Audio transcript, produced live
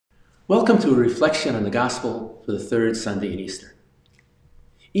Welcome to a reflection on the Gospel for the third Sunday in Easter.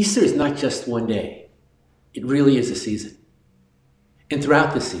 Easter is not just one day. It really is a season. And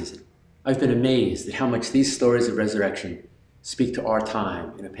throughout this season, I've been amazed at how much these stories of resurrection speak to our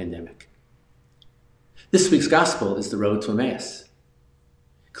time in a pandemic. This week's Gospel is the road to Emmaus.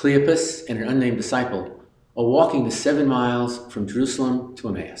 Cleopas and an unnamed disciple are walking the 7 miles from Jerusalem to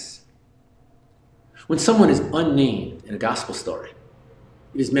Emmaus. When someone is unnamed in a Gospel story,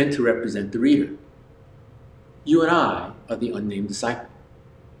 it is meant to represent the reader. You and I are the unnamed disciple.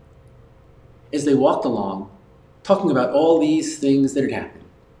 As they walked along, talking about all these things that had happened,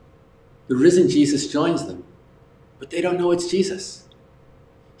 the risen Jesus joins them, but they don't know it's Jesus.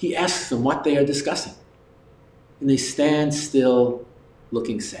 He asks them what they are discussing, and they stand still,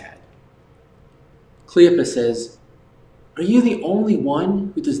 looking sad. Cleopas says, "Are you the only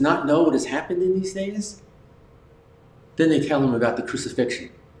one who does not know what has happened in these days?" Then they tell him about the crucifixion,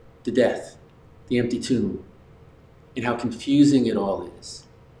 the death, the empty tomb, and how confusing it all is.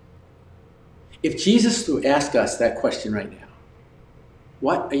 If Jesus were to ask us that question right now,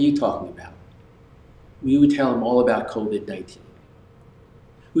 what are you talking about? We would tell him all about COVID-19.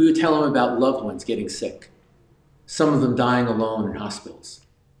 We would tell him about loved ones getting sick, some of them dying alone in hospitals,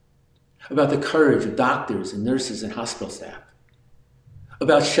 about the courage of doctors and nurses and hospital staff,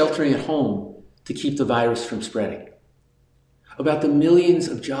 about sheltering at home to keep the virus from spreading, about the millions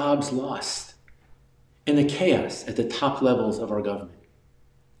of jobs lost, and the chaos at the top levels of our government.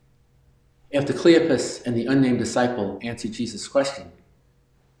 After Cleopas and the unnamed disciple answer Jesus' question,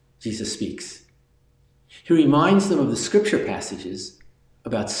 Jesus speaks. He reminds them of the scripture passages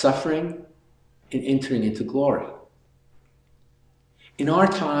about suffering and entering into glory. In our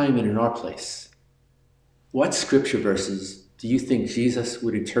time and in our place, what scripture verses do you think Jesus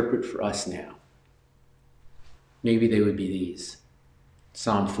would interpret for us now? Maybe they would be these.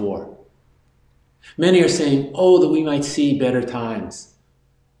 Psalm 4. Many are saying, "Oh, that we might see better times.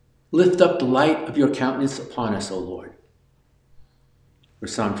 Lift up the light of your countenance upon us, O Lord." Or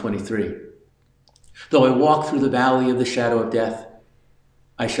Psalm 23. Though I walk through the valley of the shadow of death,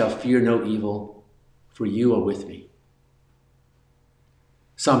 I shall fear no evil, for you are with me.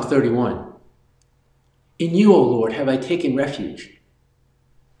 Psalm 31. In you, O Lord, have I taken refuge.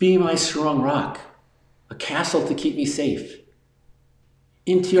 Be my strong rock, a castle to keep me safe.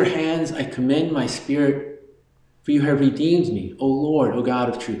 Into your hands I commend my spirit, for you have redeemed me, O Lord, O God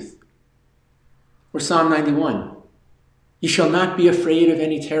of truth. Or Psalm 91. You shall not be afraid of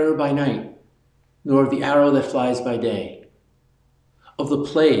any terror by night, nor of the arrow that flies by day, of the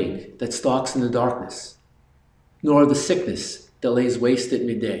plague that stalks in the darkness, nor of the sickness that lays waste at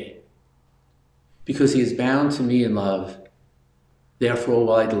midday. Because he is bound to me in love, therefore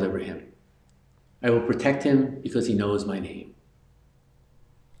will I deliver him. I will protect him because he knows my name.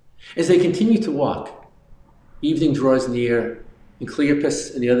 As they continue to walk, evening draws near, and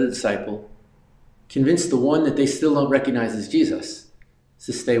Cleopas and the other disciple, convince the one that they still don't recognize as Jesus,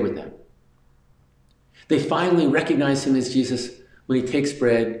 to stay with them. They finally recognize him as Jesus when he takes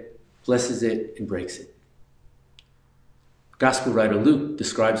bread, blesses it, and breaks it. Gospel writer Luke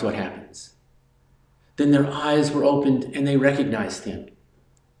describes what happens. Then their eyes were opened and they recognized him,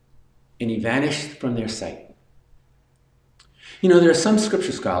 and he vanished from their sight. You know, there are some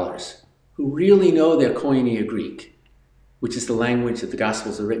scripture scholars who really know their Koinonia Greek, which is the language that the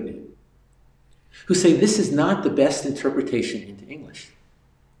Gospels are written in, who say this is not the best interpretation into English.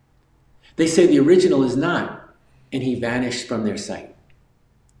 They say the original is not, and he vanished from their sight.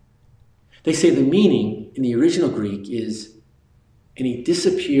 They say the meaning in the original Greek is, and he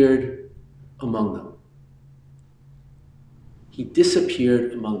disappeared among them. He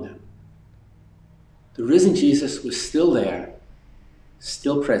disappeared among them. The risen Jesus was still there,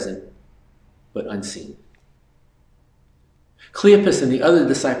 still present, but unseen. Cleopas and the other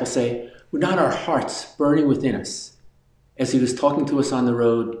disciples say, were not our hearts burning within us as he was talking to us on the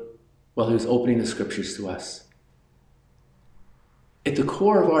road while he was opening the scriptures to us? At the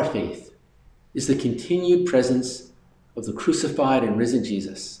core of our faith is the continued presence of the crucified and risen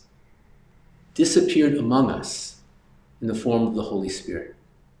Jesus, disappeared among us in the form of the Holy Spirit.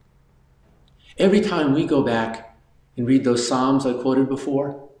 Every time we go back and read those Psalms I quoted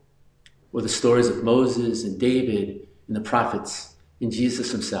before, or the stories of Moses and David and the prophets and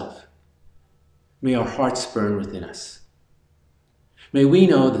Jesus himself, may our hearts burn within us. May we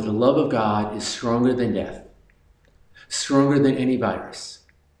know that the love of God is stronger than death, stronger than any virus,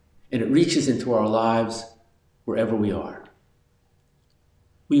 and it reaches into our lives wherever we are.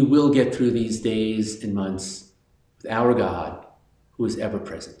 We will get through these days and months with our God who is ever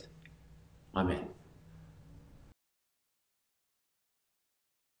present. Amen.